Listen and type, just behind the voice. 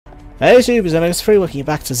Hey YouTubers, I'm X3, welcome you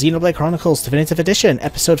back to Xenoblade Chronicles Definitive Edition,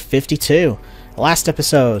 episode 52. Last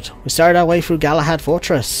episode, we started our way through Galahad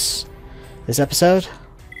Fortress. This episode,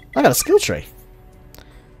 I got a skill tree.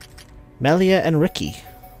 Melia and Ricky.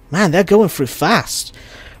 Man, they're going through fast.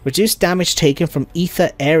 Reduce damage taken from ether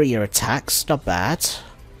area attacks, not bad.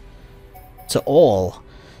 To all.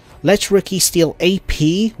 Let Ricky steal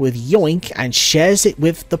AP with Yoink and shares it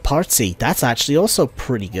with the party. That's actually also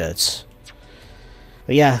pretty good.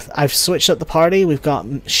 But yeah, I've switched up the party. We've got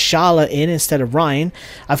Shala in instead of Ryan.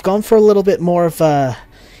 I've gone for a little bit more of a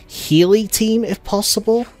Healy team if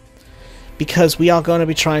possible, because we are going to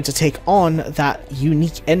be trying to take on that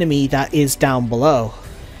unique enemy that is down below.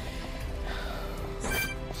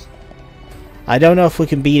 I don't know if we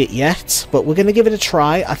can beat it yet, but we're going to give it a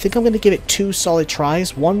try. I think I'm going to give it 2 solid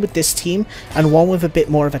tries, one with this team and one with a bit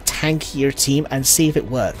more of a tankier team, and see if it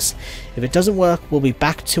works. If it doesn't work, we'll be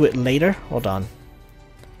back to it later. Hold on.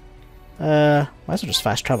 Might as well just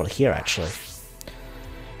fast travel here, actually.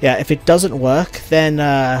 Yeah, if it doesn't work, then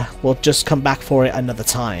we'll just come back for it another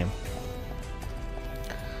time.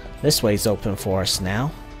 This way's open for us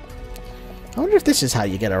now. I wonder if this is how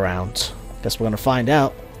you get around. Guess we're gonna find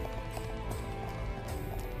out.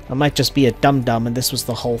 I might just be a dum-dum and this was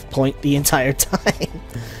the whole point the entire time.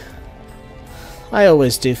 I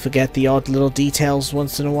always do forget the odd little details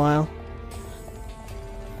once in a while.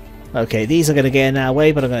 Okay, these are going to get in our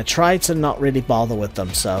way, but I'm going to try to not really bother with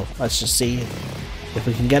them, so let's just see if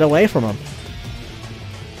we can get away from them.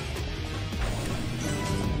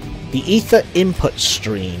 The ether input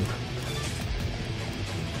stream.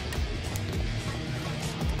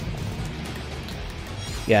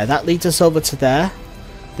 Yeah, that leads us over to there.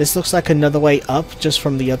 This looks like another way up just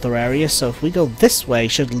from the other area, so if we go this way,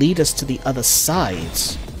 it should lead us to the other side.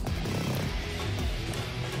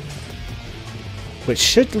 Which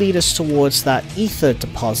should lead us towards that ether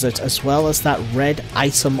deposit as well as that red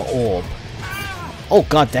item orb. Oh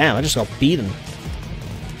goddamn, I just got beaten.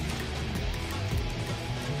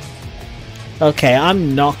 Okay,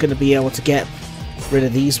 I'm not going to be able to get rid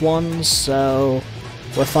of these ones, so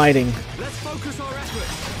we're fighting. Let's focus our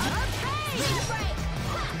efforts.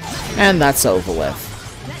 And that's over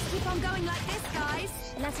with. Let's keep on going like this, guys.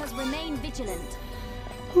 Let us remain vigilant.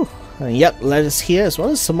 Whew. And yep, let us here as well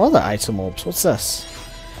as some other item orbs. What's this?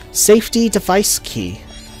 Safety device key.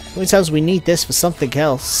 Only tells we need this for something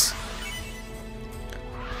else.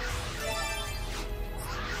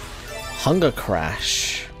 Hunger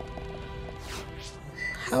crash.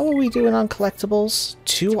 How are we doing on collectibles?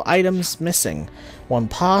 2 items missing. 1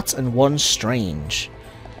 part and 1 strange.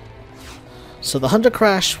 So the hunger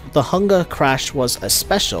crash was a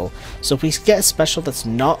special. So if we get a special that's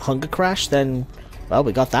not hunger crash, then well,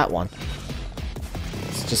 we got that one.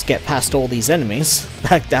 Let's just get past all these enemies,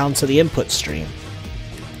 back down to the input stream.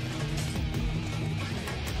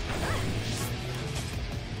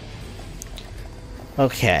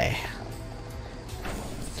 Okay.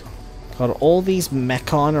 Got all these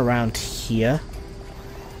mechon around here.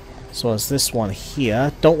 So as this one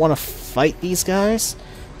here. Don't want to fight these guys,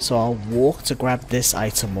 so I'll walk to grab this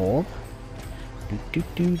item orb.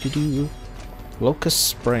 Locust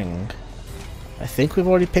Spring. I think we've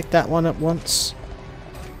already picked that one up once.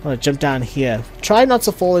 I'm gonna jump down here. Try not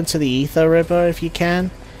to fall into the ether river if you can,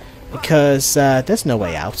 because there's no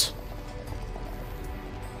way out.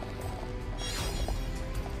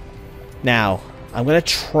 Now, I'm gonna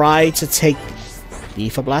try to take the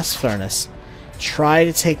Ether Blast Furnace. Try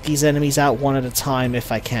to take these enemies out one at a time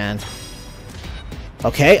if I can.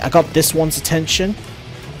 Okay, I got this one's attention.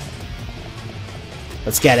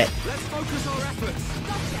 Let's get it. Let's focus our efforts.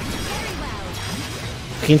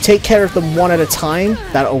 If you can take care of them one at a time,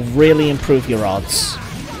 that'll really improve your odds.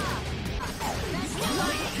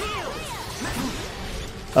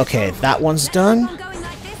 Okay, that one's done.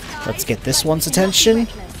 Let's get this one's attention.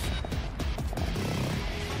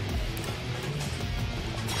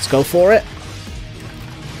 Let's go for it.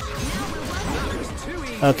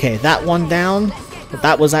 Okay, that one down. But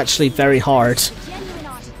that was actually very hard.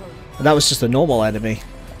 That was just a normal enemy.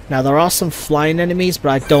 Now there are some flying enemies, but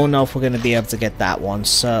I don't know if we're going to be able to get that one,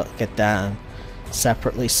 so get that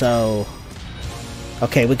separately. So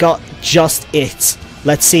okay, we got just it.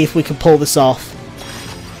 Let's see if we can pull this off.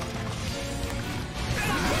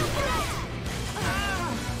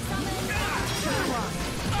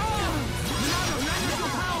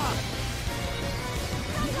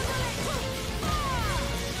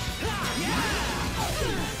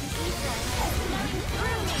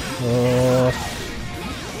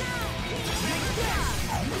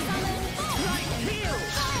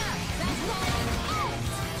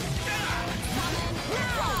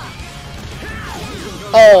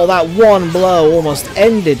 Oh, that one blow almost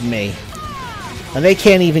ended me. And they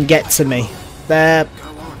can't even get to me. They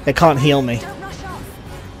can't heal me.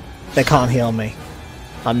 They can't heal me.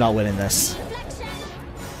 I'm not winning this.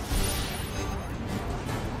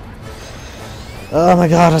 Oh my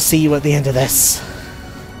god, I'll see you at the end of this.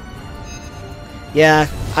 Yeah,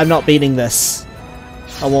 I'm not beating this.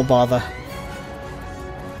 I won't bother.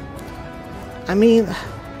 I mean,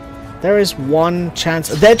 there is one chance.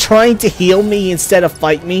 They're trying to heal me instead of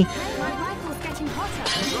fight me. My rifle's getting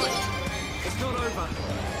hotter. It's not over.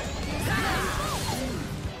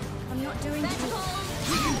 I'm not doing too well.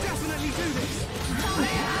 We can definitely do this.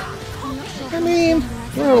 I mean,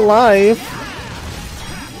 you're alive.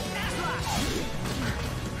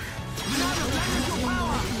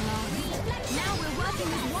 Now we're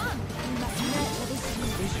working as one. We must nurture this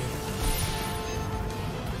vision.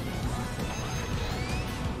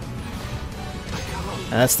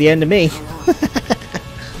 And that's the end of me. I feel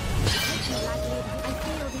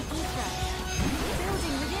the ether building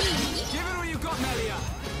within me. Give it all you got, Melia.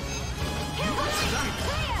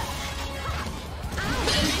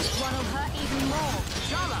 This one will hurt even more.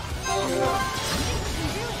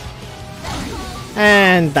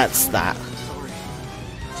 And that's that.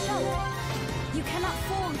 You cannot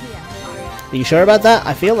fall here. Are you sure about that?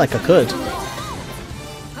 I feel like I could.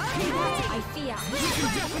 I fear.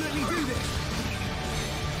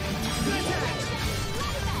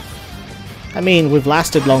 I mean, we've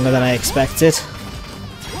lasted longer than I expected.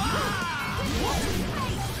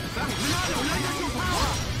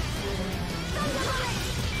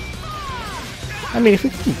 I mean, if we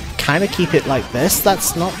can kind of keep it like this,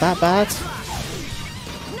 that's not that bad.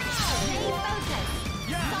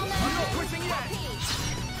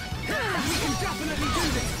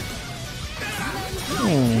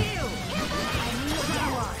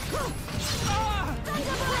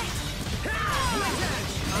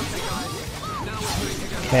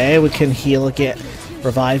 Okay, we can heal again,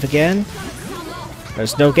 revive again.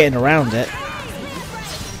 There's no getting around it.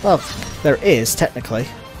 Well, there is, technically.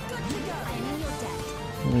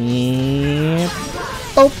 Yep.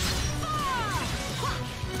 Oh!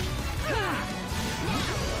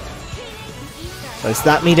 Is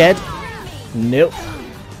that me dead? Nope.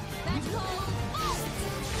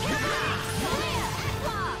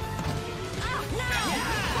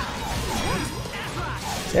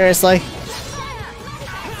 Seriously?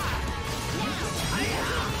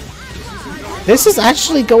 This is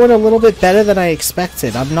actually going a little bit better than I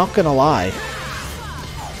expected, I'm not gonna lie.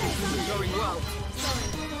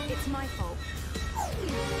 It's my fault.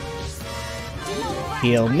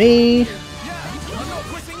 Heal me. I'm not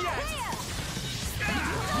quitting yet.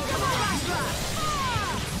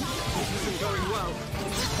 This isn't going well.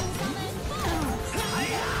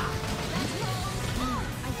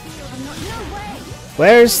 No way.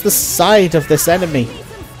 Where's the side of this enemy?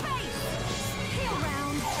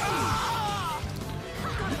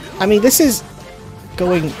 I mean, this is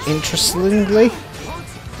going interestingly.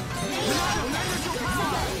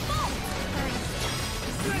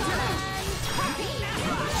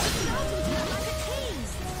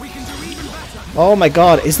 Oh my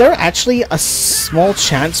god, is there actually a small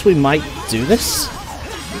chance we might do this?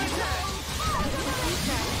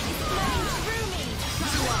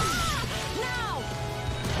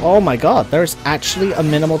 Oh my god, there's actually a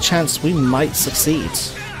minimal chance we might succeed.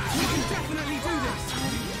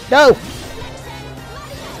 No! We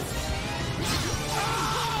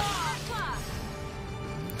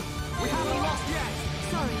haven't lost yet.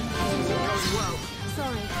 Sorry. This isn't going well.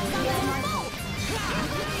 Sorry. It's my fault.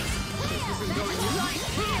 This isn't going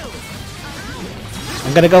well.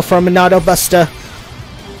 I'm gonna go for a Monado Buster.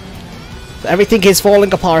 Everything is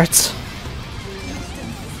falling apart.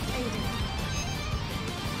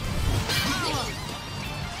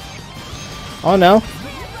 Oh no.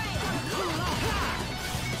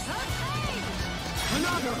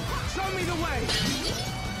 Monado, show me the way.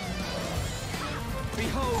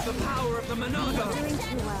 Behold the power of the Monado. Doing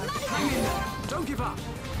too well. Hang in there. Don't give up.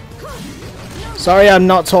 Sorry I'm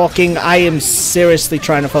not talking. I am seriously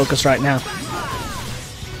trying to focus right now.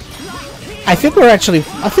 I think we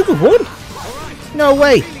won. No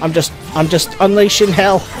way. I'm just unleashing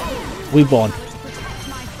hell. We won. My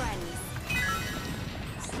friends.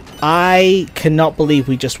 I cannot believe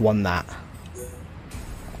we just won that.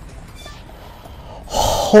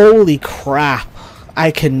 Holy crap.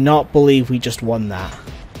 I cannot believe we just won that.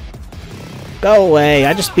 Go away.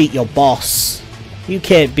 I just beat your boss. You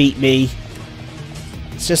can't beat me.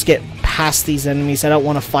 Let's just get past these enemies. I don't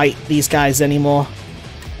want to fight these guys anymore.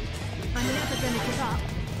 I'm never gonna give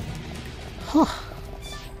up.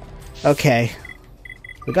 Okay.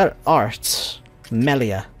 We got art.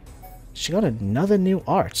 Melia. She got another new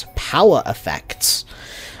art. Power effects.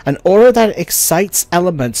 An aura that excites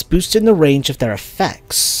elements, boosting the range of their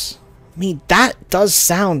effects. I mean, that does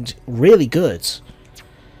sound really good.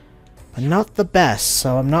 But not the best,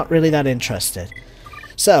 so I'm not really that interested.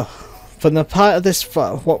 So, from the part of this,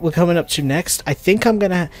 what we're coming up to next, I think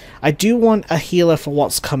I do want a healer for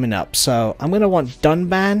what's coming up. So, I'm gonna want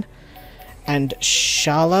Dunban and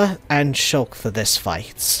Shala and Shulk for this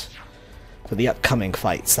fight. For the upcoming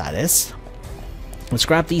fights, that is. Let's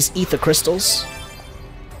grab these ether crystals.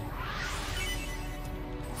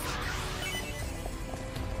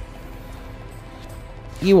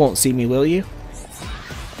 You won't see me, will you?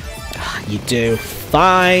 You do.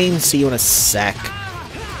 Fine. See you in a sec.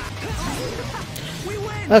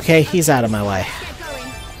 Okay, he's out of my way.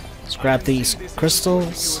 Let's grab these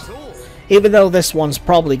crystals. Even though this one's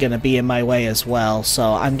probably going to be in my way as well,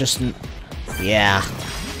 so I'm just... Yeah.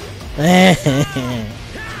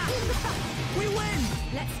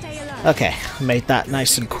 Okay, made that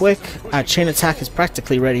nice and quick. Our chain attack is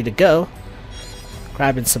practically ready to go.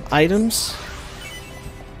 Grabbing some items.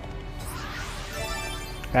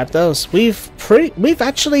 Grab those. We've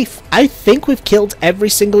actually, I think we've killed every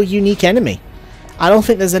single unique enemy. I don't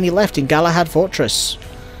think there's any left in Galahad Fortress.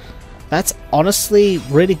 That's honestly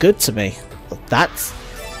really good to me. That's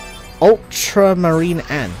Ultramarine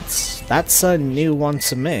Ants. That's a new one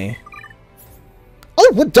to me.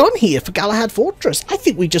 Oh, we're done here for Galahad Fortress. I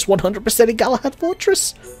think we just 100% in Galahad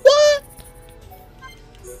Fortress. What?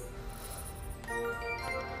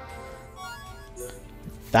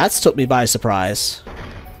 That's took me by surprise.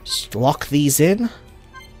 Just lock these in.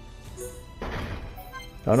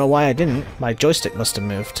 Don't know why I didn't. My joystick must have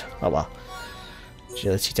moved. Oh well.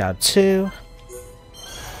 Agility down 2.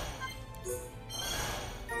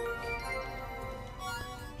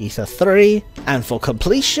 Ether 3. And for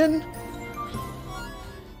completion,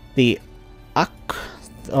 the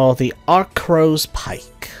Arcrow's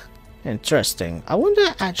Pike. Interesting. I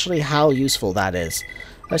wonder actually how useful that is.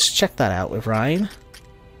 Let's check that out with Ryan.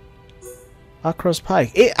 Arcrow's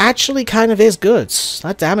Pike. It actually kind of is good.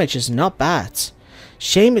 That damage is not bad.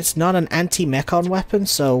 Shame it's not an anti-mechon weapon,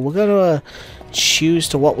 so we're gonna choose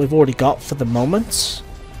to what we've already got for the moment.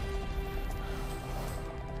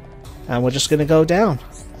 And we're just gonna go down.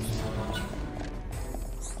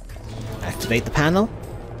 Activate the panel.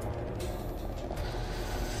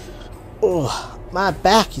 Oh, my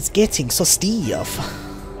back is getting so stiff.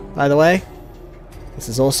 By the way, this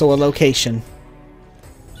is also a location.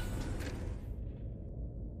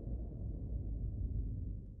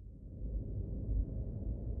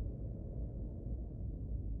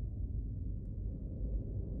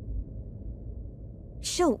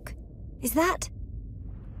 Shulk, is that?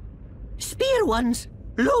 Spear ones!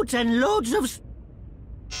 Loads and loads of...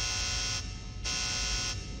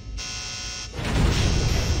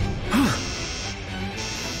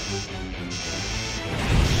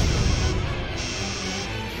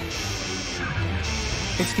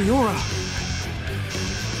 It's the aura.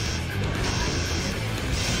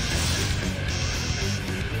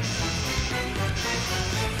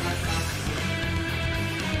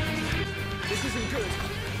 This isn't good.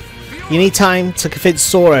 You need time to convince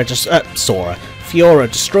Fiora,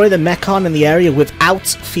 destroy the mechon in the area without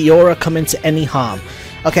Fiora coming to any harm.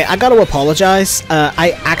 Okay, I gotta apologize.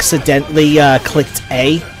 I accidentally clicked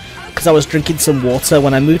A because I was drinking some water.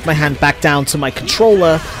 When I moved my hand back down to my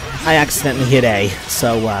controller, I accidentally hit A.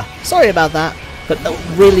 So, sorry about that. But there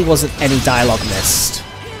really wasn't any dialogue missed.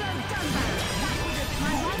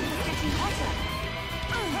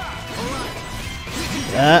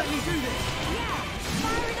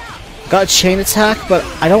 Got a chain attack, but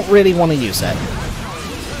I don't really want to use it.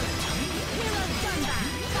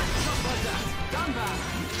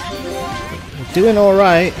 We're doing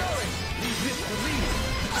alright.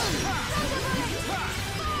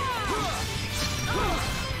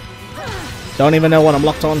 Don't even know what I'm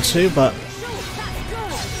locked on to, but...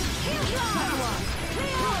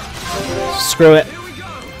 Screw it.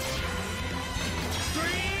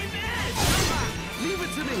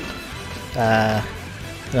 I'm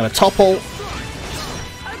gonna topple.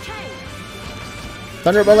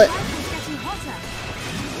 Thunder bullet.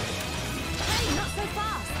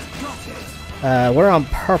 We're on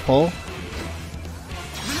purple.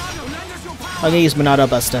 I'm gonna use Monado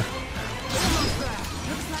Buster.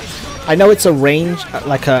 I know it's a range,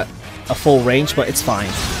 like a full range, but it's fine.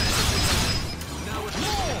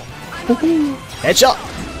 Headshot!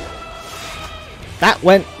 That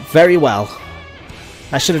went very well.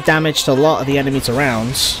 I should have damaged a lot of the enemies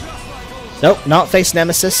around. Nope, not face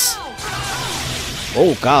Nemesis.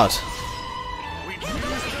 Oh god.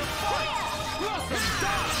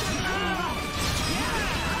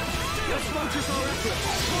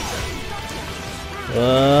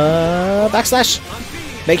 Backslash.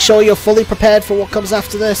 Make sure you're fully prepared for what comes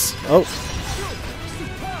after this. Oh.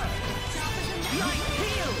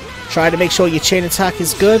 Try to make sure your chain attack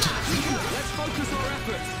is good.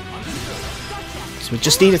 So we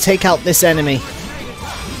just need to take out this enemy.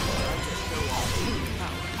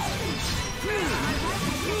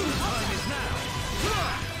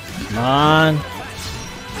 Come on.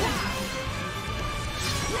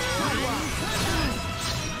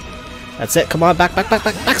 That's it. Come on.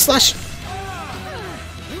 Backslash.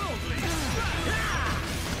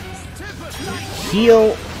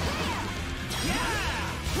 Heal.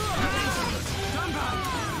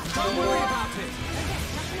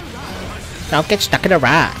 Don't get stuck in a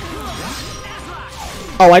rat.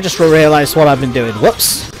 Oh, I just realized what I've been doing.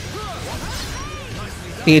 Whoops.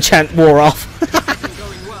 The enchant wore off.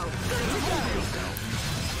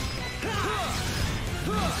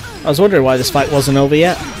 I was wondering why this fight wasn't over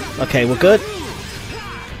yet. Okay, we're good.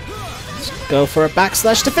 Let's go for a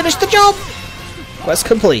backslash to finish the job. Quest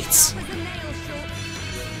complete.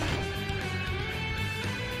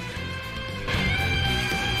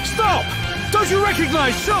 Stop! Don't you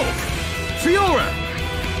recognize Shulk? Fiora!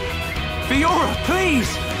 Fiora, please!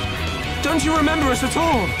 Don't you remember us at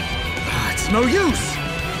all? It's no use!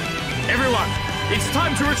 Everyone, it's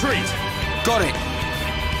time to retreat! Got it!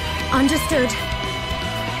 Understood.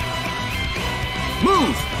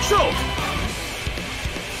 Move! Shulk!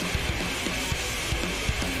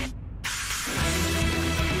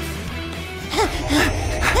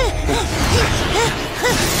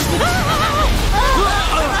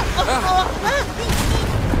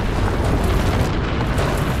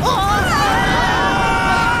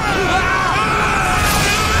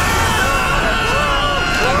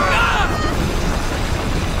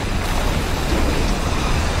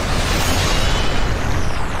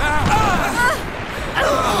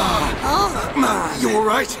 You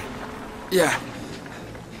alright? Yeah,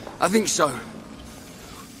 I think so.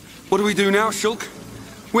 What do we do now, Shulk?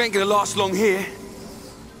 We ain't gonna last long here.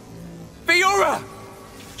 Fiora!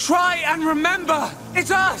 Try and remember!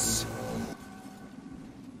 It's us!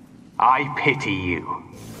 I pity you.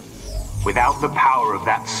 Without the power of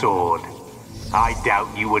that sword, I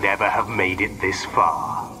doubt you would ever have made it this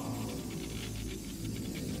far.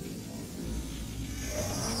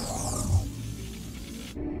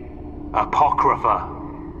 Apocrypha,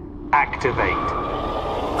 activate.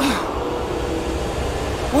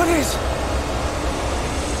 What is...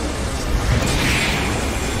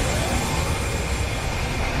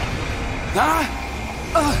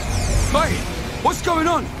 Mate, what's going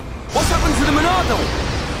on? What's happened to the Monado?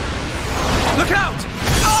 Look out!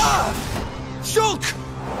 Shulk!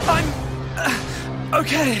 I'm...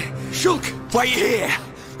 okay. Shulk, wait here!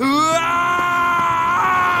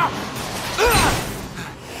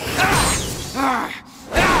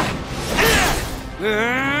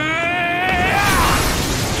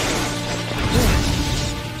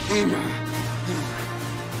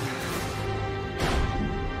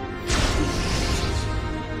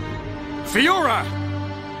 Fiora!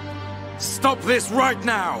 Stop this right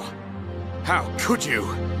now! How could you?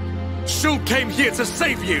 Shulk came here to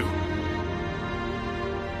save you!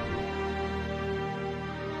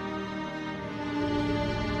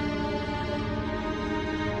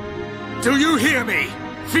 Do you hear me?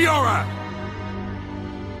 Fiora!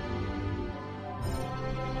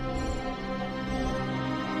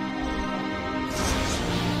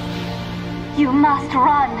 You must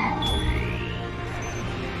run.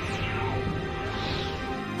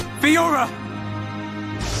 Fiora!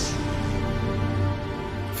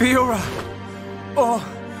 Fiora! Or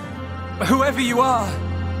whoever you are.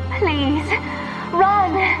 Please,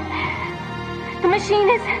 run. The machine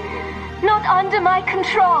is not under my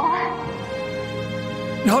control.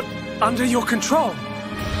 Not under your control.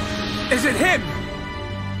 Is it him?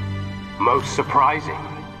 Most surprising.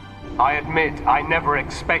 I admit I never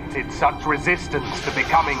expected such resistance to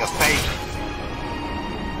becoming a fate.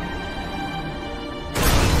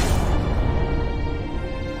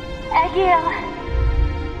 Egil.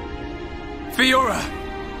 Fiora!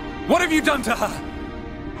 What have you done to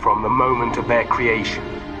her? From the moment of their creation,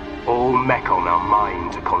 all Mechon are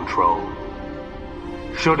mine to control.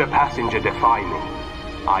 Should a passenger defy me,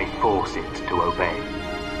 I force it to obey.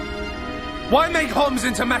 Why make Homs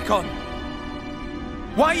into Mechon?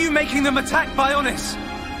 Why are you making them attack Bionis?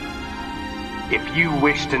 If you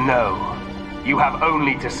wish to know, you have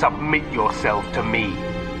only to submit yourself to me.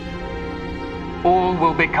 All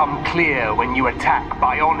will become clear when you attack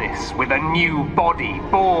Bionis with a new body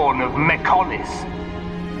born of Mechonis.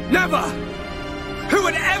 Never! Who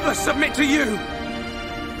would ever submit to you?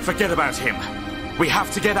 Forget about him. We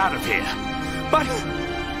have to get out of here. But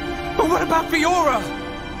what about Fiora?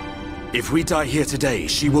 If we die here today,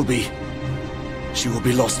 she will be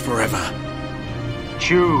lost forever.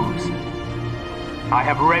 Choose. I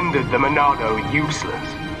have rendered the Monado useless.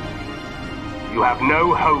 You have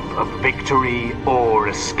no hope of victory or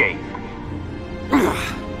escape.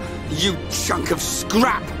 You chunk of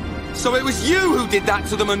scrap! So it was you who did that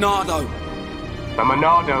to the Monado! The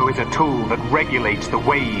Monado is a tool that regulates the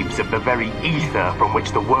waves of the very ether from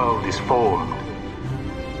which the world is formed.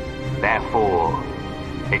 Therefore,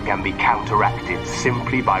 it can be counteracted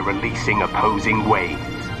simply by releasing opposing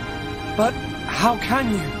waves. But how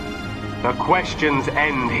can you? The questions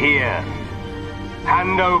end here.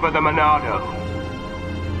 Hand over the Monado.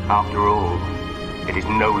 After all, it is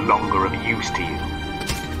no longer of use to you.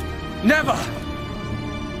 Never!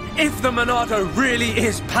 If the Monado really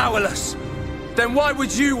is powerless, then why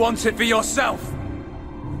would you want it for yourself?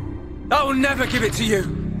 I will never give it to you.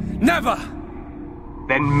 Never!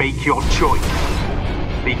 Then make your choice.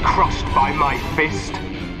 Be crushed by my fist,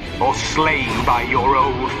 or slain by your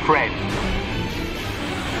old friend.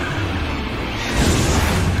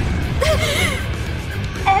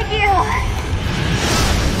 Egil!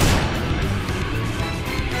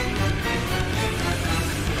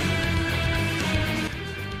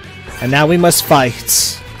 And now we must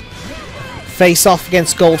fight. Face off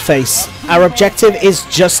against Goldface. Our objective is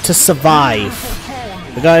just to survive.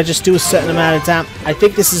 We gotta just do a certain amount of damage. I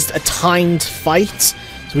think this is a timed fight, so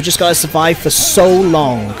we just gotta survive for so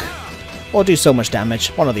long. Or do so much damage,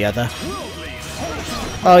 one or the other.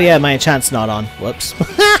 Oh yeah, my enchant's not on. Whoops.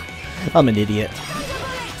 I'm an idiot.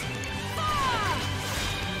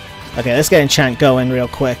 Okay, let's get enchant going real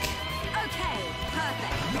quick.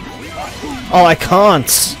 Oh, I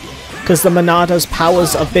can't! Because the Monado's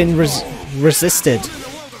powers have been resisted.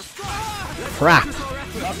 Crap.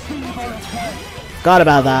 Forgot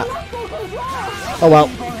about that. Oh well,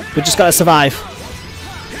 we just gotta survive.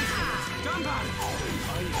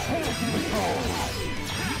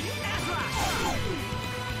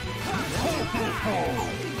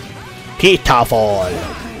 Pitafall!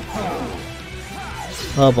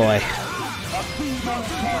 Oh boy.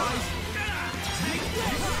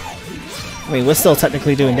 I mean, we're still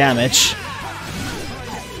technically doing damage.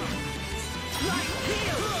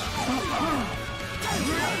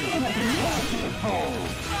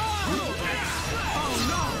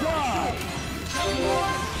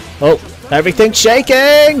 Oh, everything's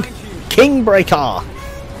shaking! Kingbreaker!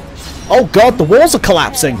 Oh god, the walls are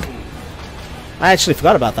collapsing! I actually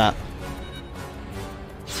forgot about that.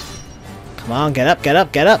 Come on, get up, get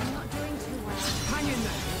up, get up!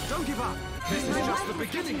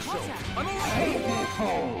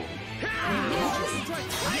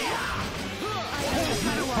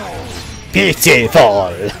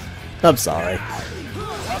 Pitiful! I'm sorry.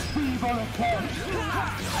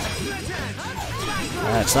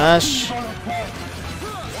 Slash.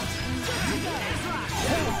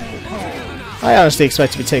 I honestly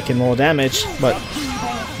expect to be taking more damage, but...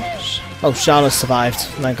 Oh, Charlotte survived.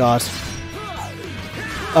 Thank God.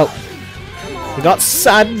 Oh. We got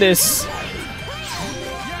sadness.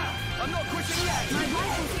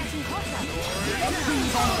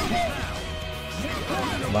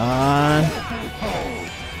 Come on.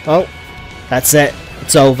 Oh. That's it.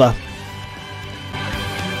 It's over.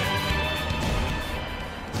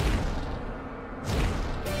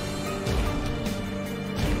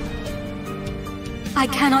 I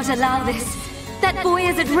cannot allow this. That boy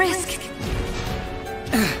is at risk.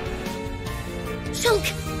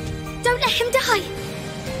 Shulk! Don't let him die!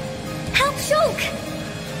 Help Shulk!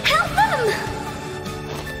 Help them!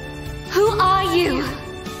 Who are you?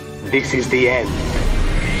 This is the end.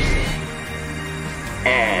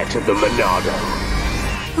 Heir to the Monado.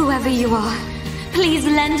 Whoever you are, please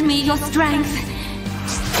lend me your strength.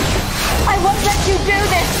 I won't let you do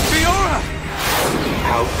this! Fiora!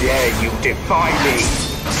 How dare you defy me!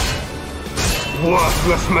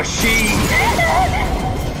 Worthless machine!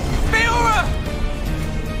 Fiora!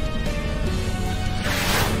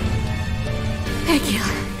 Egil.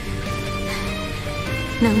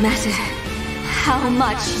 No matter how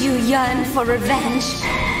much you yearn for revenge,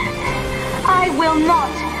 I will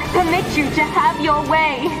not permit you to have your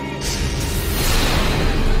way.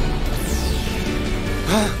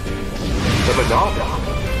 The Monado?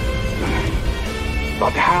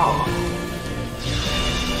 But how?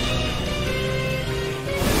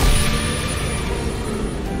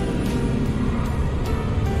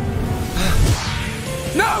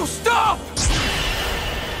 No, stop!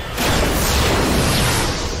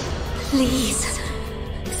 Please,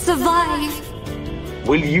 survive.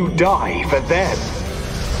 Will you die for them?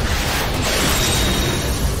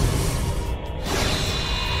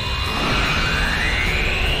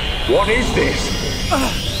 What is this?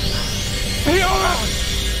 Fiora!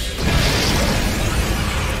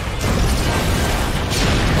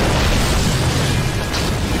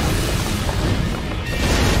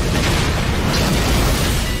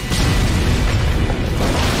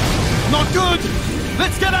 Not good!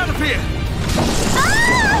 Let's get out of here!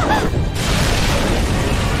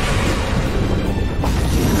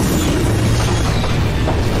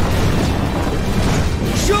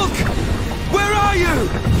 Shulk! Where are you?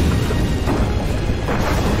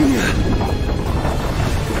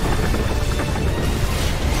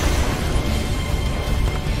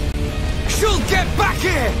 Shulk, get back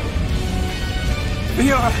here!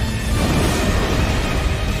 Fiora!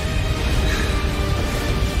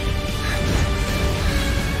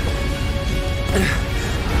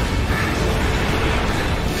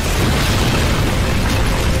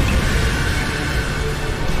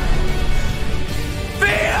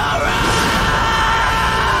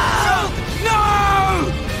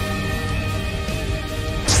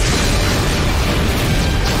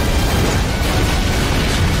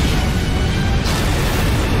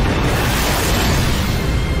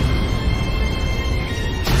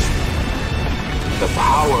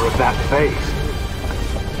 Power of that face.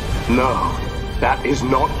 No, that is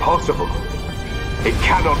not possible. It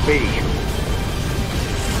cannot be.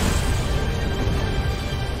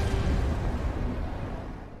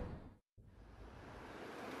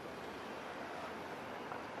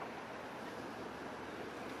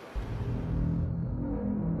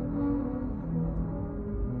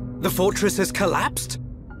 The fortress has collapsed?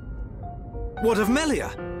 What of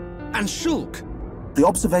Melia? And Shulk? The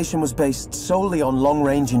observation was based solely on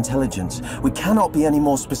long-range intelligence. We cannot be any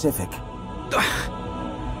more specific.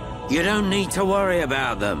 You don't need to worry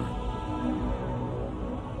about them.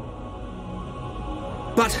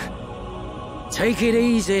 But... Take it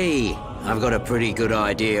easy. I've got a pretty good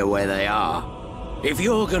idea where they are. If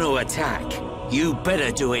you're gonna attack, you better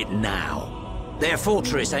do it now. Their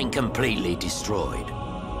fortress ain't completely destroyed.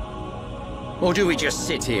 Or do we just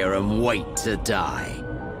sit here and wait to die?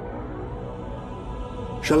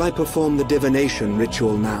 Shall I perform the divination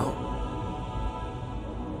ritual now?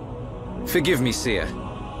 Forgive me, Seer.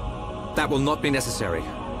 That will not be necessary.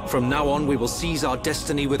 From now on, we will seize our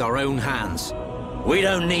destiny with our own hands. We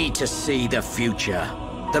don't need to see the future.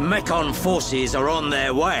 The Mechon forces are on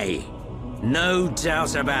their way. No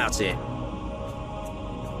doubt about it.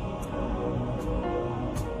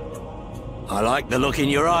 I like the look in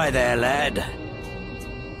your eye there, lad.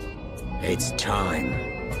 It's time.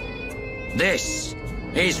 This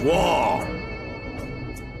is war!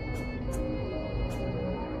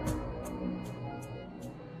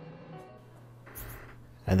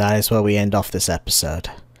 And that is where we end off this episode.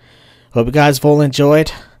 Hope you guys have all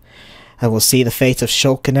enjoyed, and we'll see the fate of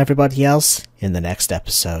Shulk and everybody else in the next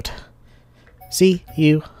episode. See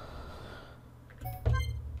you